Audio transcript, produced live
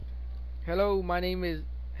Hello, my name is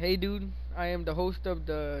Hey Dude. I am the host of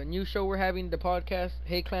the new show we're having, the podcast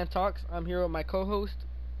Hey Clan Talks. I'm here with my co-host.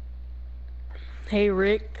 Hey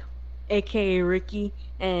Rick, aka Ricky,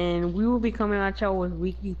 and we will be coming at y'all with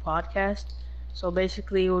weekly podcast. So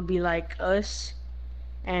basically, it would be like us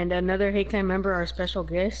and another Hey Clan member, our special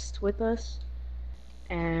guest with us,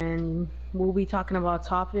 and we'll be talking about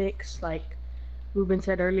topics like Ruben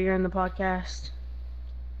said earlier in the podcast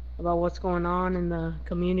about what's going on in the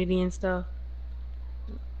community and stuff.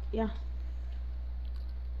 Yeah.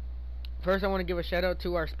 First, I want to give a shout out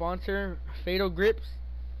to our sponsor, Fatal Grips.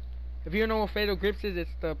 If you don't know what Fatal Grips is,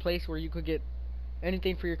 it's the place where you could get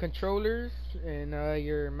anything for your controllers and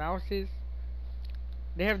your mouses.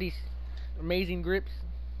 They have these amazing grips,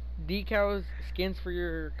 decals, skins for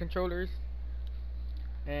your controllers,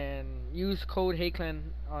 and use code HeyClan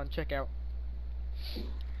on checkout.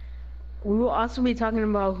 We will also be talking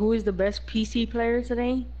about who is the best PC player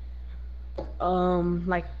today.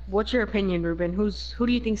 Like, what's your opinion, Ruben? Who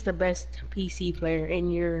do you think's the best PC player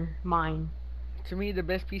in your mind? To me, the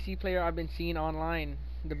best PC player I've been seeing online,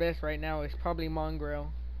 the best right now, is probably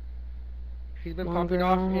Mongrel. He's been popping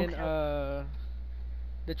off Mongrel, in okay.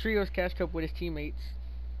 the Trios Cash Cup with his teammates.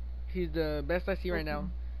 He's the best I see right now. Okay.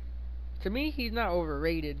 To me, he's not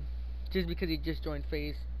overrated, just because he just joined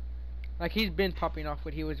FaZe. Like he's been popping off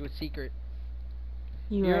when he was with Secret.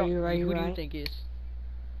 You're right, you're right, Who you're do you right. think is?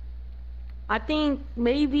 I think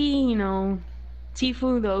maybe,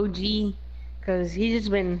 Tifu the OG, cause he's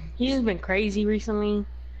just been crazy recently.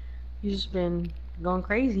 He's just been going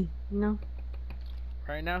crazy.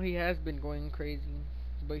 Right now he has been going crazy,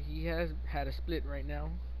 but he has had a split right now.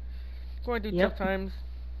 Going through tough Yep. times.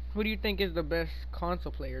 Who do you think is the best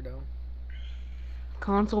console player though?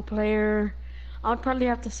 Console player. I would probably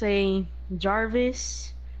have to say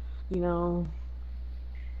Jarvis. You know,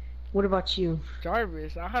 what about you?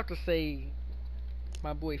 Jarvis, I have to say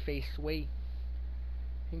my boy Face Sway.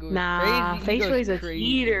 He goes Nah, crazy. He goes Faceway's a cheater.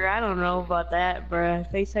 crazy. I don't know about that, bruh.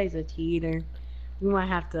 Faceway's a cheater. We might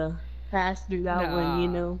have to pass through that one, you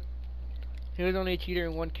Nah, know. he was only a cheater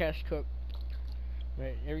in one Cash Cup.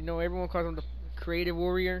 Right? Everyone calls him the creative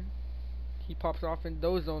warrior. He pops off in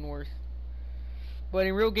those zone wars. But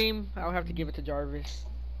in real game, I'll have to give it to Jarvis.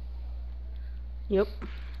 Yep.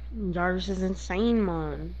 Jarvis is insane,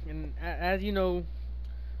 man. And as you know,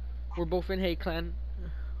 we're both in Hey Clan.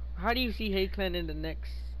 How do you see Hey Clan in the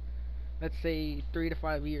next, let's say, 3 to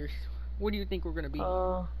 5 years? What do you think we're gonna be?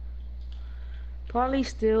 Uh, Probably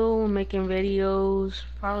still making videos.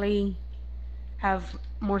 Probably have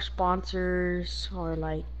more sponsors or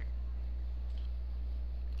like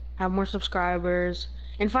have more subscribers.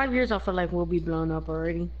 In 5 years, I feel like we'll be blown up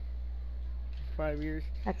already. 5 years.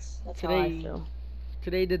 That's how I Today, feel.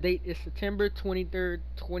 today the date is September 23rd,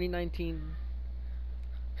 2019.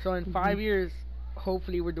 So in Hmm. 5 years,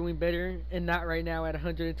 hopefully we're doing better and not right now at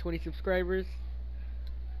 120 subscribers.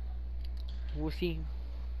 We'll see.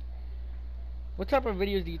 What type of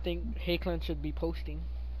videos do you think Hayclan should be posting?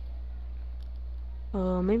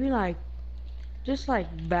 Maybe like just like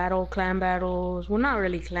clan battles. Well, not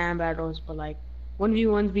really clan battles, but like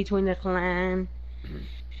 1v1s between the clan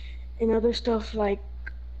and other stuff like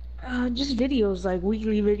just videos, like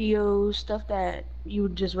weekly videos, stuff that you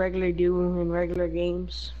would just regularly do in regular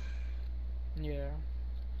games. Yeah,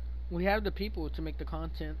 we have the people to make the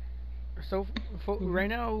content. So Hmm. right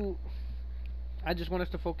now, I just want us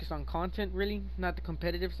to focus on content, really, not the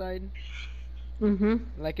competitive side. Hmm.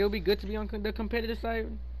 Like it'll be good to be on the competitive side,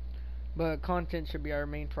 but content should be our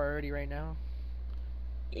main priority right now,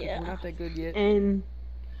 cause we're Yeah. not that good yet. And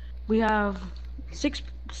we have six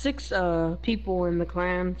six people in the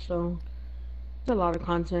clan, so it's a lot of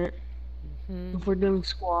content Hmm. if we're doing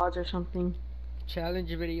squads or something. Challenge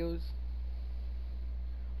videos.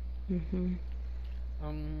 Hmm.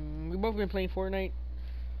 We both been playing Fortnite.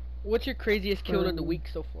 What's your craziest kill of the For week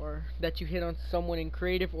so far that you hit on someone in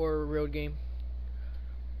creative or a real game?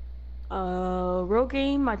 real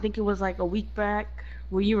game, I think it was like a week back.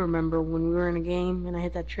 Well, you remember when we were in a game and I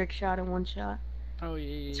hit that trick shot in one shot? Oh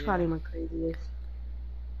yeah, It's yeah, yeah. probably my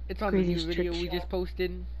It's on the new craziest video trick we just shot.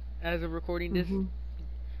 posted as of recording this. Hmm.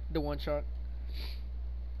 The one shot.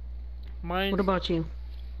 What Mine's about you?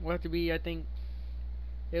 will have to be. I think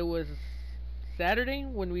it was Saturday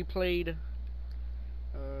when we played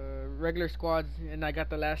regular squads, and I got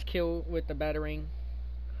the last kill with the battering.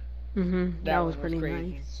 That That was one was pretty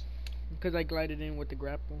crazy nice. because I glided in with the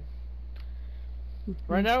grapple.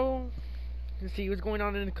 Right Hmm. now, let's see what's going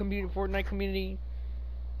on in the community, Fortnite community.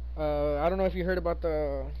 I don't know if you heard about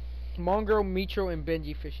the Mongrel, Mitro, and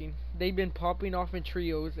Benji fishing. They've been popping off in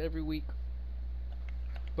trios every week.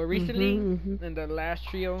 But recently, Mhm. Mhm. in the last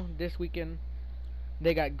trio this weekend,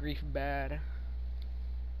 they got grief bad.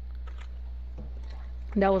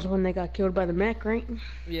 That was when they got killed by the mech, right?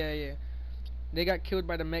 Yeah, yeah. They got killed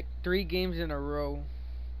by the mech 3 games in a row.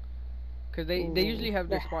 Cause they Ooh. usually have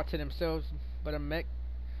their spot to themselves, but a mech,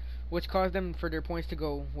 which caused them for their points to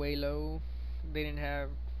go way low. They didn't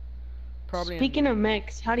have probably Speaking of in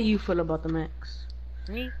mechs, how do you feel about the mechs?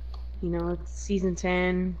 me. You know, it's season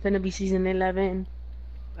 10, finna be season 11.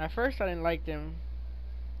 At first, I didn't like them.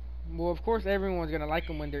 Well, of course, everyone's gonna like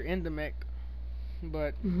them when they're in the mech,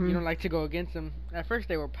 but you Hmm. don't like to go against them. At first,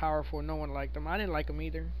 they were powerful. No one liked them. I didn't like them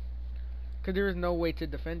either, cause there was no way to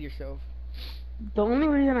defend yourself. The only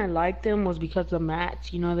reason I liked them was because of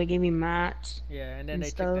mats. You know, they gave me mats Yeah, and then and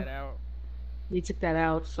they took stuff. that out. They took that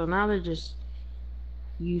out, so now they're just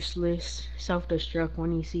useless, self-destruct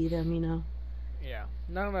when you see them, you know. Yeah,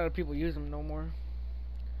 not a lot of people use them no more.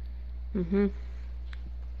 Hmm.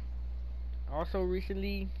 Also,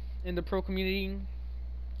 recently in the pro community,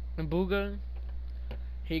 Mbuga,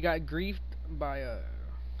 he got griefed by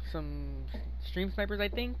some stream snipers. I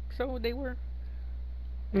think so they were,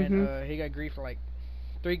 and Hmm. he got griefed for like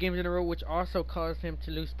 3 games in a row, which also caused him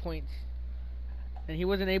to lose points, and he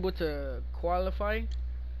wasn't able to qualify.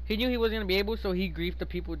 He knew he wasn't gonna be able, so he griefed the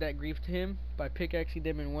people that griefed him by pickaxing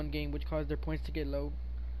them in 1 game, which caused their points to get low,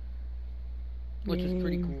 which was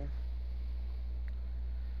pretty And, cool.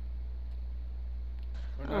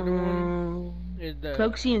 Another one is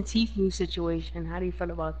the Cloaksy and Tifu situation. How do you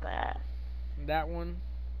feel about that? that one.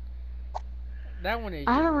 That one is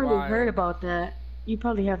I just haven't really heard wild. about that. You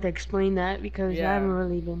probably have to explain that because I haven't Yeah,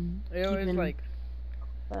 really been it's keeping like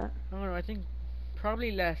that. I don't know. I think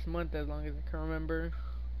probably last month, as long as I can remember.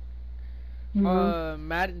 Hmm.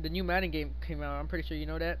 Madden, the new Madden game came out. I'm pretty sure you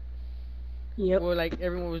know that. Yep. Well, like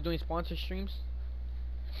everyone was doing sponsor streams.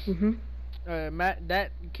 Hmm. Matt,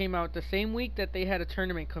 that came out the same week that they had a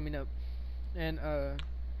tournament coming up, and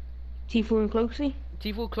Tifu and Cloaksy?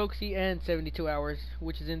 Tfue, Cloaksy, and 72 Hours,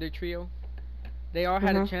 which is in their trio, they all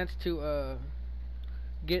had a Uh-huh. chance to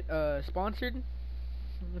get sponsored,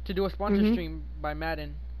 to do a sponsor Hmm. stream by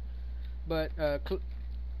Madden, but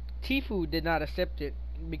Tfue did not accept it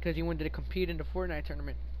because he wanted to compete in the Fortnite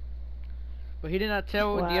tournament. But he did not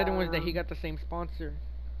tell the other ones that he Wow. got the same sponsor.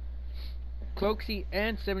 Cloaksy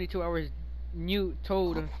and 72 Hours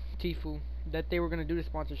told Tfue that they were gonna do the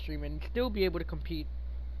sponsor stream and still be able to compete.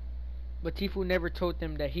 But Tfue never told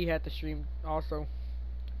them that he had to stream also.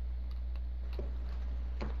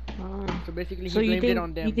 Uh, So basically, so he you blamed it think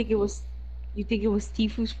on you them. think it was you think it was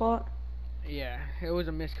Tifu's fault? Yeah, it was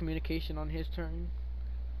a miscommunication on his turn.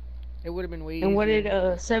 It would have been way And what did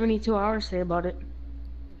easier. 72 hours say about it?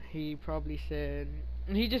 He probably said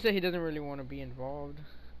he just said he doesn't really want to be involved.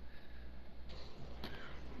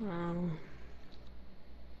 Um,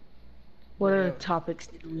 what What other else? topics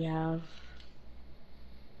did we have?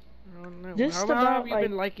 I don't know. Just How have about you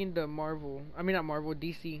been liking the Marvel? I mean, not Marvel,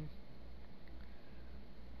 DC.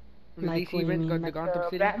 The like DC what do you event, mean? the Like Gotham the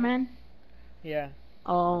City. Batman? Yeah,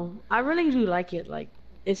 Oh, I really do like it. Like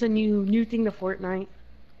it's a new thing to Fortnite,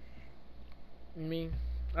 me.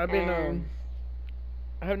 I've been and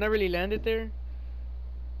I have not really landed there.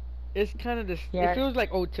 It's kind of this. It yeah, feels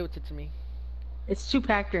like old tilted to me. it's too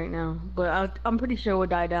packed right now. But I'm pretty sure it will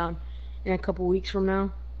die down in a couple weeks from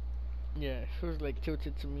now. Yeah, it feels like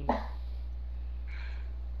tilted to me.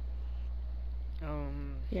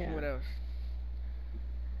 Yeah. What else?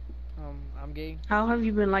 I'm gay. How have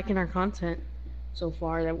you been liking our content so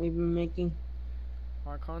far that we've been making?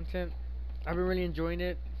 Our content. I've been really enjoying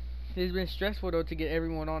it. It's been stressful though to get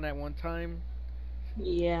everyone on at one time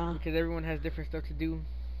Yeah. because everyone has different stuff to do.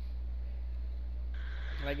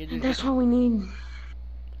 Like it And just that's gets what we need.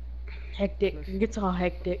 Hectic. plus. It gets all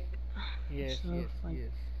hectic. Yes, So yes, like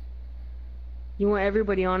yes. you want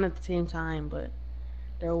everybody on at the same time, but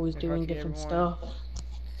they're always It's hard doing to get different everyone. stuff.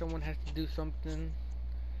 Someone has to do something.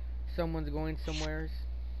 Someone's going somewheres.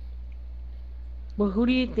 But who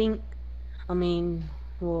do you think? I mean,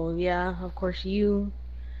 well, yeah, of course you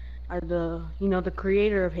are the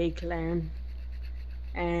creator of Hey Clan.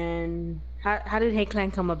 And how did Hey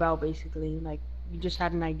Clan come about basically? Like you just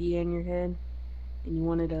had an idea in your head and you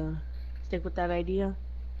wanted to stick with that idea?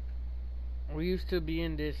 We used to be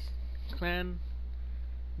in this clan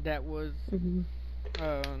that was Hmm.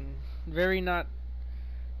 um very not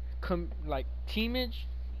like teamage.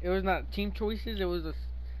 It was not team choices. It was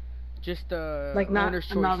just Like owner's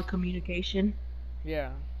choice. not a communication.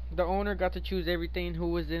 Yeah, the owner got to choose everything, who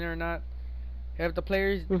was in or not. If the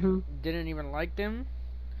players Mhm. didn't even like them,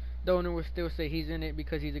 the owner would still say he's in it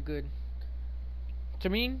because he's a good. To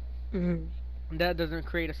me, Mhm. that doesn't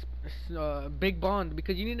create a big bond,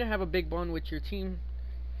 because you need to have a big bond with your team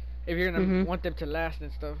if you're gonna Mhm. want them to last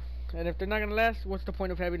and stuff. And if they're not gonna last, what's the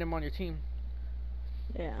point of having them on your team?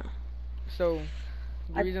 Yeah. So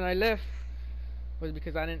the I. reason I left was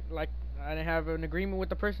because I didn't have an agreement with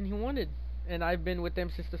the person he wanted, and I've been with them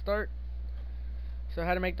since the start. So I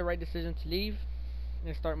had to make the right decision to leave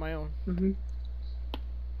and start my own. Mhm.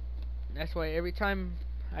 That's why every time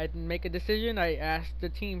I make a decision, I ask the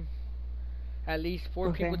team at least four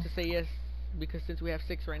Okay. people to say yes, because since we have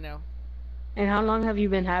six right now. And how long have you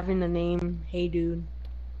been having the name Hey Dude?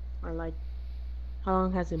 Or like, how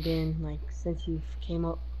long has it been like since you came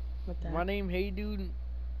up with My that? name, Hey Dude,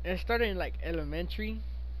 it started in like elementary.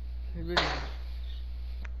 It's been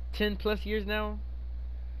 10 plus years now.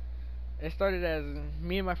 It started as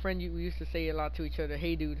me and my friend, we used to say a lot to each other,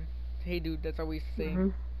 Hey Dude. Hey Dude, that's all we used to say.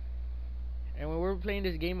 Mhm. And when we were playing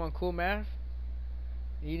this game on Cool Math,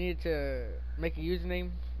 you needed to make a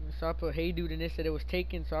username. So I put Hey Dude, and it said it was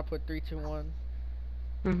taken, so I put 321.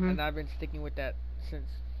 Mhm. And I've been sticking with that since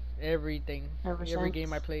everything. Ever Every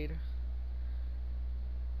game I since. played.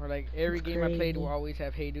 Or like every That's game I played will crazy. always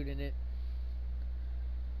have Hey Dude in it.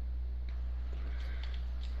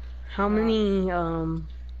 How Uh, many?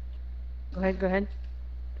 Go ahead. Go ahead.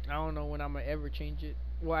 I don't know when I'm gonna ever change it.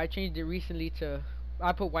 Well, I changed it recently to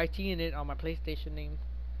I put YT in it on my PlayStation name.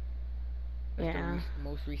 That's the Yeah.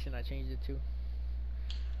 most recent I changed it to.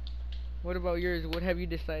 What about yours? What have you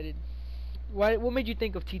decided? Why? What made you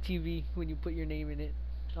think of TTV when you put your name in it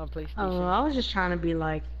on PlayStation? I was just trying to be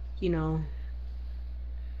like, you know,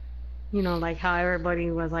 like how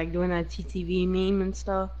everybody was like doing that TTV meme and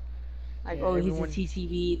stuff. Like, Yeah, oh, he's a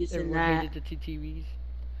TTV, this and everyone that. hated the TTVs.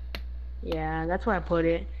 Yeah, that's why I put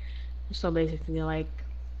it. So basically, like,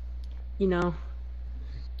 you know,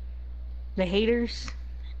 the haters,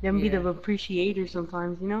 them be Yeah. the appreciators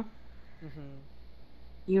sometimes, you know? Mhm.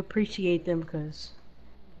 You appreciate them because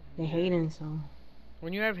they Yeah. hating, so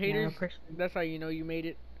When you have you gotta haters, appreciate. that's how you know you made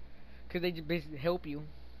it. Cause they just basically help you.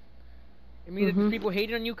 I mean, if Mhm. people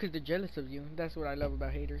hating on you because they're jealous of you. That's what I love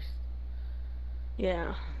about haters.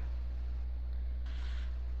 Yeah.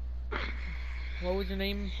 What was your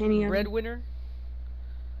name? Any other? Breadwinner.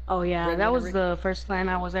 Oh yeah, that Breadwinner was Rick. the first clan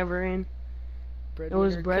I was ever in. It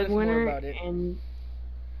was Breadwinner. Tell us more Breadwinner, about it. and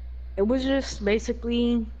it was just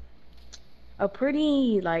basically a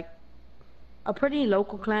pretty like a pretty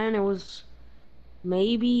local clan. It was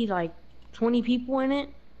maybe like 20 people in it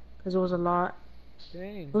because it was a lot. It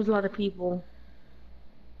Dang. was a lot of people.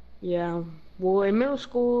 Yeah. Well, in middle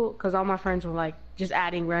school, because all my friends were like just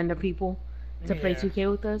adding random people to play Yeah. 2K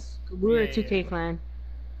with us. We were a Yeah. Yeah. 2K clan,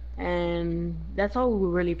 and that's all we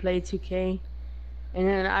really played 2K. And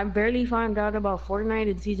then I barely found out about Fortnite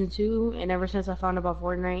in season 2, and ever since I found out about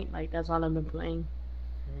Fortnite, like that's all I've been playing.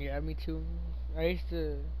 Yeah. Me too. I used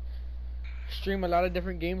to stream a lot of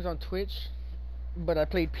different games on Twitch, but I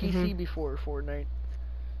played Mhm. PC before Fortnite.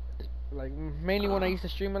 Like mainly when I Uh, used to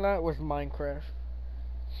stream a lot was Minecraft.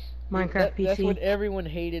 Minecraft That's what PC everyone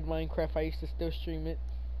hated Minecraft. I used to still stream it.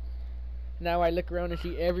 Now I look around and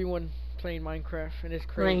see everyone playing Minecraft, and it's playing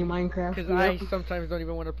crazy. Minecraft. Cause I Yep. sometimes don't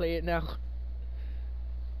even want to play it now.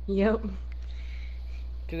 Yep.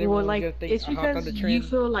 Cause Well, everyone's like gonna think it's I hopped on because the you trend.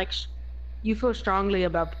 feel like you feel strongly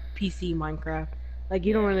about PC Minecraft. Like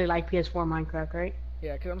you don't Yeah, really like PS4 Minecraft, right?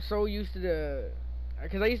 yeah. Cause I'm so used to the.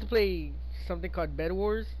 Cause I used to play something called Bed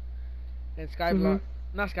Wars and Mhm. Skyblock,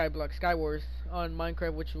 not Skyblock, Sky Wars on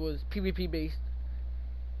Minecraft, which was PvP based.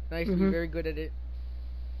 And I used to be Mhm. very good at it.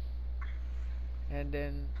 And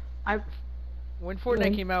then I when Go Fortnite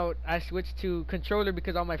ahead. came out, I switched to controller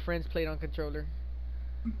because all my friends played on controller.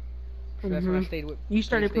 So that's when I Mhm. stayed with You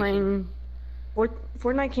started PlayStation. playing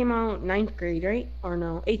Fortnite came out ninth grade, right? Or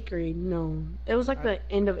no, eighth grade? No, it was like I, the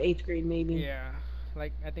end of eighth grade, maybe. yeah,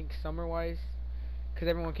 like I think summer wise, because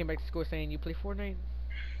everyone came back to school saying you play Fortnite.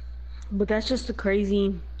 But that's just the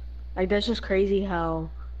crazy, like that's just crazy how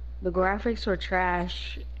the graphics were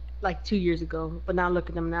trash like 2 years ago, but now look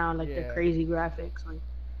at them now, like they're Yeah. crazy graphics. Like,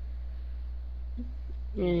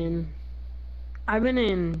 and Mhm. I've been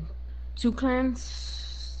in two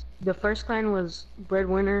clans. The first clan was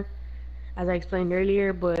Breadwinner, as I explained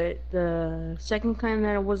earlier, but the second clan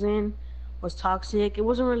that I was in was Toxic. It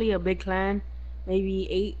wasn't really a big clan, maybe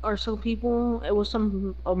 8 or so people. It was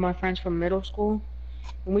some of my friends from middle school,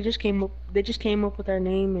 and we just came up. They just came up with our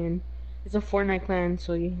name, and it's a Fortnite clan,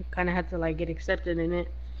 so you kind of had to like get accepted in it.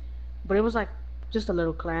 But it was like just a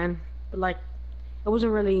little clan, but like it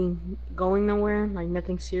wasn't really going nowhere, like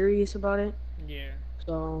nothing serious about it. Yeah.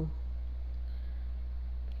 So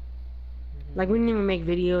like we Mhm. didn't even make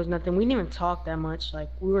videos, nothing. We didn't even talk that much. Like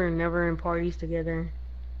we were never in parties together.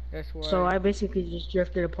 That's So why. I basically just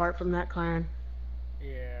drifted apart from that clan.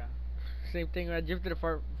 Yeah. Same thing. I drifted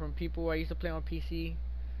apart from people I used to play on PC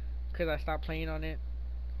because I stopped playing on it.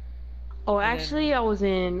 Oh, And then, actually, I was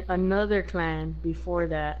in another clan before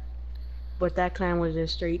that, but that clan was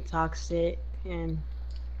just straight toxic, and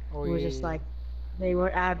oh it was just yeah, like they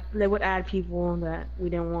would add people that we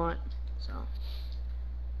didn't want. So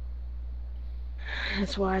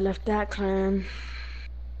that's why I left that clan.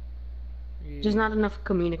 Just yeah, not enough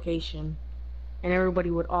communication, and everybody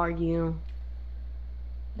would argue.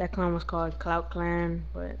 That clan was called Clout Clan,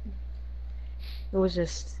 but it was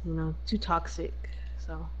just too toxic.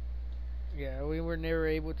 So yeah. We were never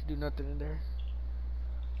able to do nothing in there.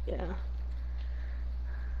 yeah.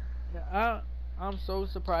 Yeah, I'm so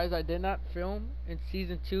surprised I did not film in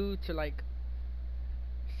season 2 to like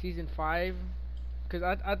season 5, cause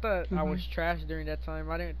I thought I Mhm. was trash during that time.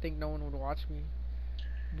 I didn't think no one would watch me.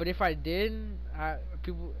 But if I did,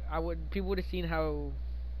 people would have seen how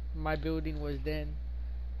my building was then,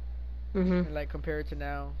 Mhm. and like compared to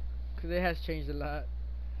now, cause it has changed a lot.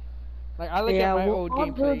 Like I look at Yeah. my Well, old all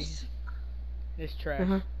gameplay, builds. it's trash.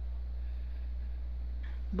 Uh-huh.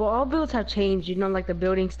 But all builds have changed. Like the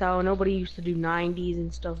building style. Nobody used to do 90s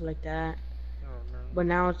and stuff like that. Oh no. But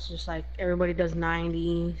now it's just like everybody does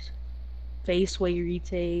 90s. Faceway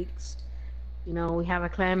retakes. We have a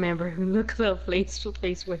clan member who looks up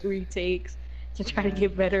faceway retakes to try to Man,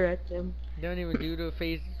 get better at them. they don't even do the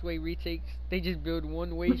phase way retakes. They just build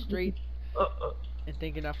one way straight and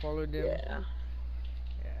thinking I followed them. Yeah.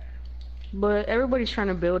 Yeah, But everybody's trying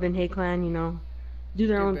to build in Hey Clan, do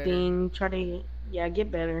their get own better. thing, try to, yeah,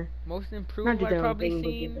 get better. Most Not improved do I their own probably thing,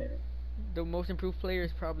 but get seen. better. The most improved player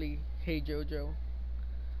is probably Hey Jojo.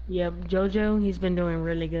 Yep, Jojo, he's been doing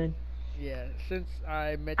really good. Yeah, since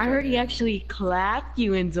I met I y'all heard he him. actually clapped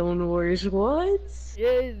you in Zone Wars. What?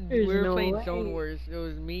 Yeah, we There's were no playing Zone way. Wars. It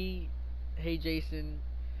was me, Hey Jason,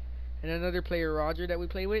 and another player Roger that we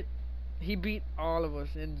play with. He beat all of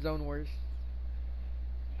us in Zone Wars.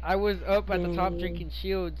 I was up at the top Dang. drinking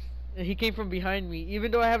shields, and he came from behind me.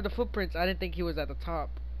 Even though I have the footprints, I didn't think he was at the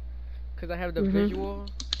top, cause I have the Mhm.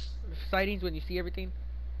 visual sightings when you see everything.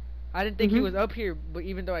 I didn't think he was Mhm. up here, but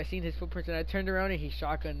even though I seen his footprints, and I turned around and he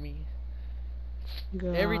shotgunned me.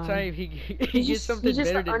 Every God. time he he He's gets just he's something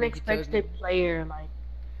just better an than me, he tells me. unexpected player. Like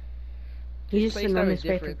His he's just an playstyle is unexpected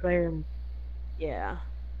different. player. Yeah.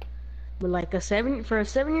 But like a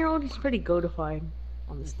 7-year-old, he's pretty godified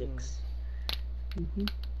on the Hmm. sticks. Mhm.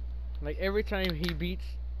 Like every time he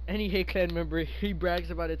beats any Hate Clan member, he brags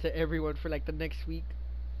about it to everyone for like the next week.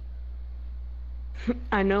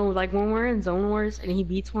 I know, like when we're in Zone Wars and he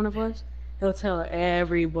beats one of us, he'll tell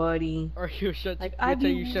everybody. Or Like he'll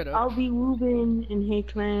tell you shut up. I'll be Ruben in Hey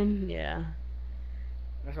Clan. Yeah.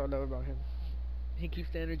 That's what I love about him. He keeps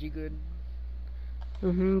the energy good.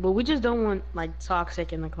 But we just don't want like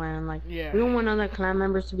toxic in the clan. Like Yeah. we don't want other clan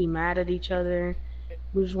members to be mad at each other.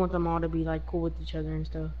 We just want them all to be like cool with each other and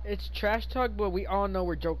stuff. It's trash talk, but we all know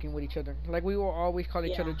we're joking with each other. Like we will always call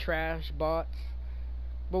each Yeah. other trash bots,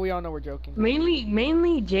 but we all know we're joking.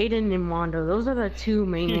 Mainly Jaden and Mondo. Those are the two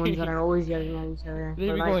main ones that are always yelling at each other. They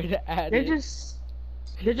But be like going to add they're it. just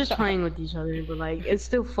they're just playing with each other. But like it's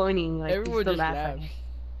still funny. Like we Everyone still just laugh at laughs. it.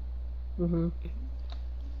 hmm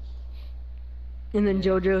And then Yeah.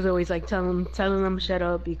 JoJo's always like telling them shut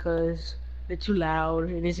up because they're too loud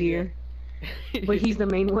in his Yeah. ear. But he's the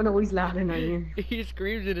main one always loud in our ear. He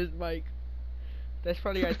screams in his mic. That's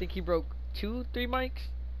probably I think he broke two, three mics.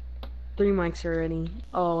 3 mics already.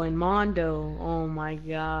 Oh, and Mondo. Oh my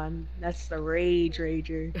god. That's the rage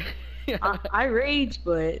rager. I rage,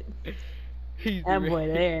 but He's that boy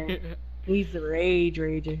there. the He's the rage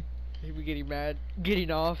rager. he be getting mad,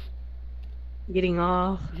 getting off. Getting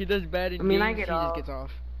off. He does bad I in mean, I games. get He just off. gets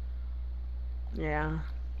off. Yeah.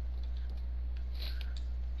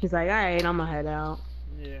 He's like, alright, I'ma head out.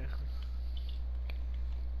 Yeah.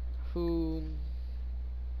 Who?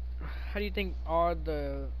 How do you think all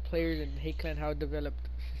the players in Hate Clan how developed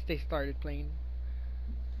since they started playing?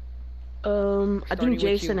 I think Starting with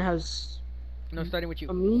Jason you. has. No, starting with you.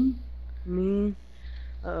 Me? Me?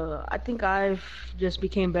 I think I've just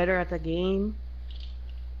became better at the game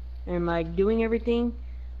and like doing everything.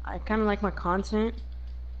 I kind of like my content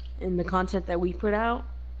and the content that we put out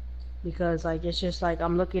because like it's just like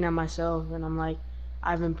I'm looking at myself and I'm like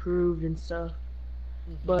I've improved and stuff.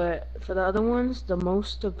 Mhm. But for the other ones, the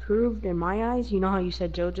most improved in my eyes, you know how you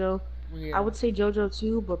said JoJo? I Yeah. would say JoJo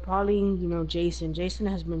too, but probably, Jason. Jason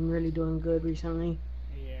has been really doing good recently.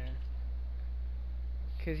 Yeah.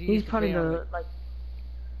 Cause he He's used to probably play on like. the like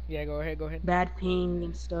Yeah. Go ahead. Go ahead. bad ping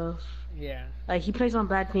and stuff. Yeah. Like he plays on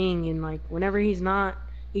bad ping and like whenever he's not,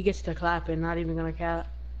 he gets to clap and not even gonna cap.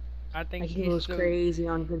 I think Like he goes so crazy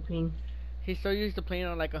on good ping. he's so used to playing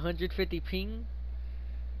on like 150 ping,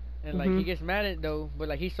 and like he Mhm. gets mad at it though, but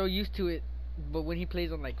like he's so used to it. But when he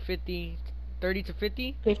plays on like 50, 30 to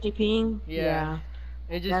 50, 50 ping. yeah, Yeah,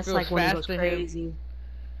 it just that's feels like when he fast goes to him. crazy.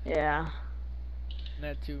 Yeah,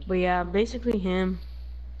 That too. but yeah, basically him.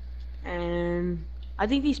 And I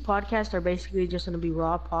think these podcasts are basically just gonna be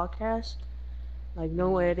raw podcasts, like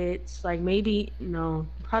no Mm, edits, like maybe no,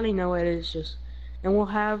 probably no edits, just and we'll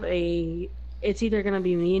have a. It's either gonna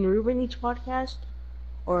be me and Ruben each podcast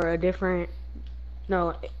or a different.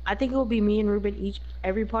 No, I think it will be me and Ruben each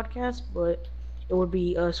every podcast, but it would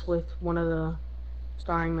be us with one of the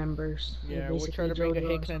starring members, like yeah, we'll try basically to bring a JoJo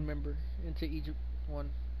Hey or Clan something. member into each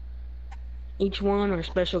one. Each one or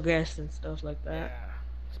special guests and stuff like that. Yeah,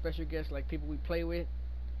 special guests like people we play with,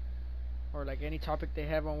 or like any topic they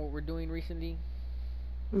have on what we're doing recently.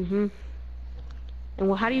 Mhm. And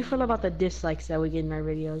well, how do you feel about Mm, the dislikes that we get in our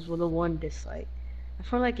videos? Well, the one dislike. I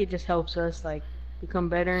feel like it just helps us like become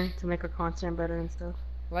better to make our content better and stuff.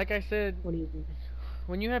 like I said, What do you think?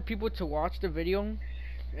 when you have people to watch the video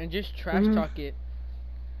and just trash Mhm. talk it,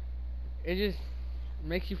 it just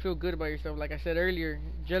makes you feel good about yourself. Like I said earlier,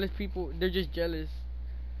 jealous people, they're just jealous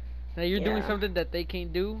that you're doing Yeah. something that they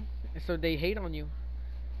can't do, and so they hate on you.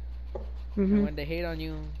 And Mhm. when they hate on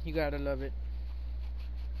you, you gotta love it.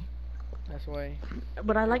 That's why.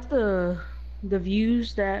 But I like the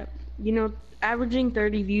views that averaging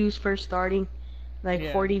 30 views first starting, like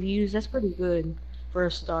Yeah, 40 views. That's pretty good for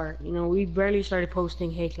a start. We barely started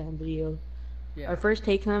posting Hayclan videos. yeah, Our first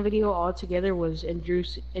Hayclan video altogether was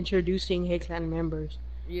introducing Hayclan members.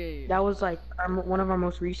 yeah, yeah. That was like one of our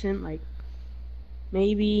most recent, like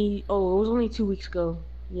maybe. Oh, it was only 2 weeks ago.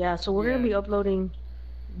 Yeah, so we're gonna Yeah. be uploading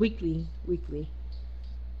weekly,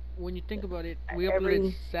 When you think about it, we uploaded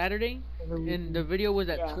every Saturday, every and the weekend. video was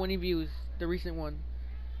at Yeah. 20 views, the recent one,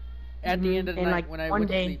 at the end Mhm. of the And night like when I one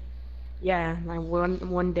went to day, sleep. yeah, like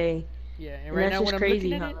one day, Yeah, and and right that's now when just I'm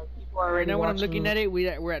looking crazy at how it, like people are right already now when I'm looking watching at it. it,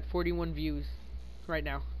 we're at 41 views, right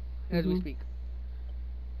now, as we Mhm. speak.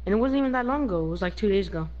 And it wasn't even that long ago. It was like 2 days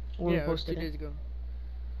ago when we Yeah, it was two posted it. days ago.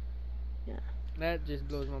 Yeah. That just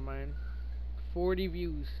blows my mind. 40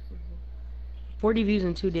 views. 40 views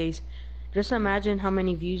in 2 days. Just Yeah, imagine how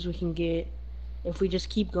many views we can get if we just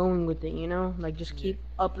keep going with it. Like just yeah, keep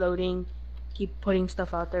uploading, keep putting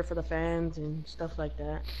stuff out there for the fans and stuff like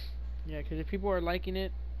that. yeah. Because if people are liking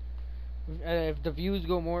it, if the views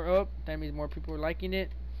go more up, that means more people are liking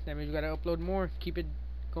it. That means we gotta upload more. Keep it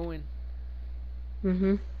going.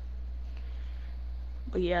 Mhm.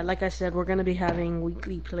 But yeah, like I said, we're gonna be having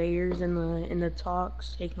weekly players in the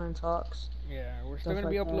talks, Take-Man talks, Yeah, we're still stuff gonna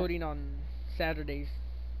be like that. uploading on Saturdays.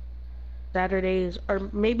 Saturdays or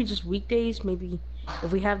maybe just weekdays, maybe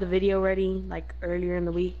if we have the video ready like earlier in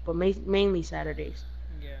the week, but mainly Saturdays.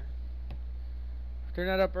 Yeah. If they're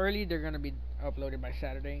not up early, they're gonna be uploaded by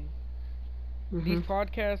Saturday. These Mhm.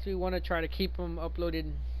 podcasts, we want to try to keep them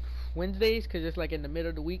uploaded Wednesdays, cause it's like in the middle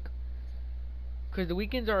of the week. Cause the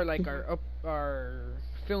weekends are like Mhm. our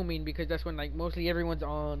filming, because that's when like mostly everyone's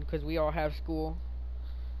on, cause we all have school.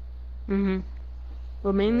 Mhm.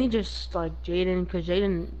 But mainly But just like Jaden, cause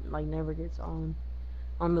Jaden like never gets on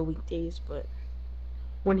the weekdays, but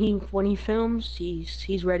when he films,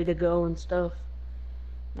 he's ready to go and stuff.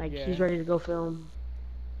 Like yeah, he's ready to go film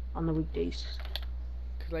on the weekdays.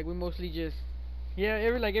 cause like we mostly just yeah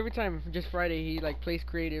every time just Friday he like plays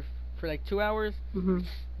creative for like 2 hours, Mhm.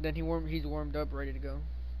 then he's warmed up ready to go.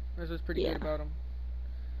 That's what's pretty good Yeah. about him,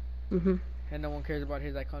 Mhm. and no one cares about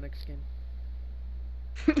his iconic skin.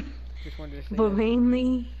 Just wanted to say But that.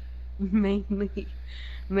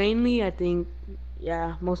 mainly, I think,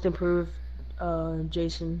 yeah, most improved,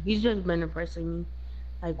 Jason. He's just been impressing me,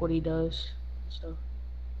 like what he does, so.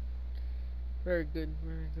 Very good,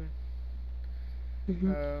 very good.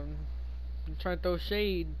 Mhm. I'm trying to throw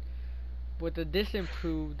shade with the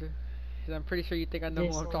disimproved, 'cause I'm pretty sure you think I know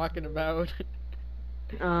who This I'm talking about.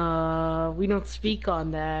 we don't speak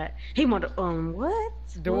on that. Hey, what?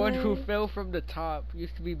 The one who What? fell from the top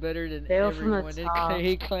used to be better than Fell from the everyone in top.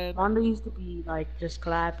 Clay Clan. Mondo used to be like just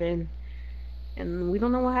clapping, and we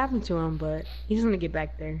don't know what happened to him, but he's gonna get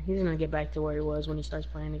back there. He's gonna get back to where he was when he starts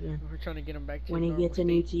playing again. We're trying to get him back to When his he normal gets a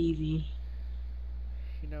new state. TV.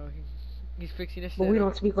 You know, he's fixing his But we setup.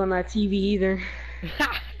 don't speak on that TV either.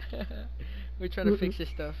 We're trying to Mm-mm. fix his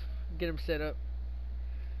stuff, get him set up,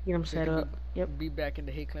 Get him so he set could up. Yep. be back in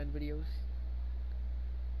the Hey Clan videos.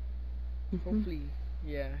 Mhm. Hopefully,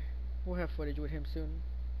 yeah, we'll have footage with him soon.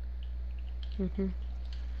 Mhm.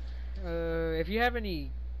 If you have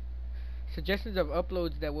any suggestions of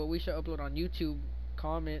uploads that what we should upload on YouTube,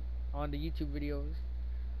 comment on the YouTube videos.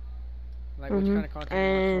 like which kind Mhm. of content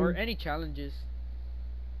you want, or And any challenges.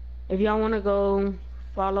 if y'all want to go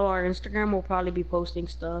follow our Instagram, we'll probably be posting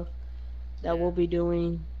stuff that Yeah, we'll be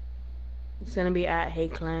doing. It's gonna be at Hey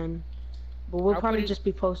Clan, but we'll I'll put probably it. just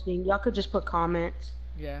be posting. Y'all could just put comments.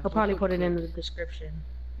 Yeah, He'll we'll probably put put it in clips. the description.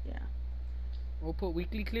 Yeah. We'll put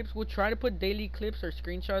weekly clips. We'll try to put daily clips or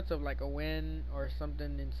screenshots of like a win or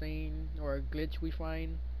something insane or a glitch we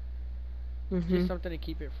find. Just Mhm. something to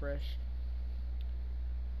keep it fresh.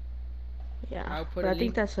 Yeah. I'll put But a I think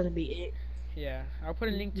link. that's gonna be it. Yeah, I'll put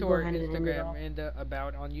a You link can to go our ahead and end it Instagram off. in the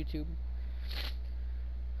about on YouTube.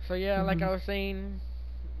 So yeah, like I Mhm. was saying,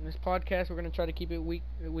 this podcast we're gonna try to keep it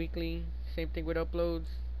weekly. Same thing with uploads.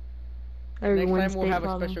 Every Next time we'll Wednesday, have a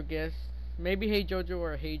probably. special guest. Maybe Hey Jojo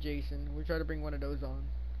or Hey Jason. We'll try to bring one of those on.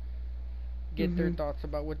 Get their Mhm. thoughts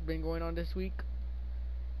about what's been going on this week.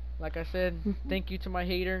 Like I said, Mhm. thank you to my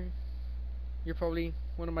hater. You're probably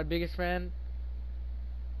one of my biggest fan.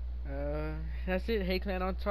 That's it. Hey Clan on top.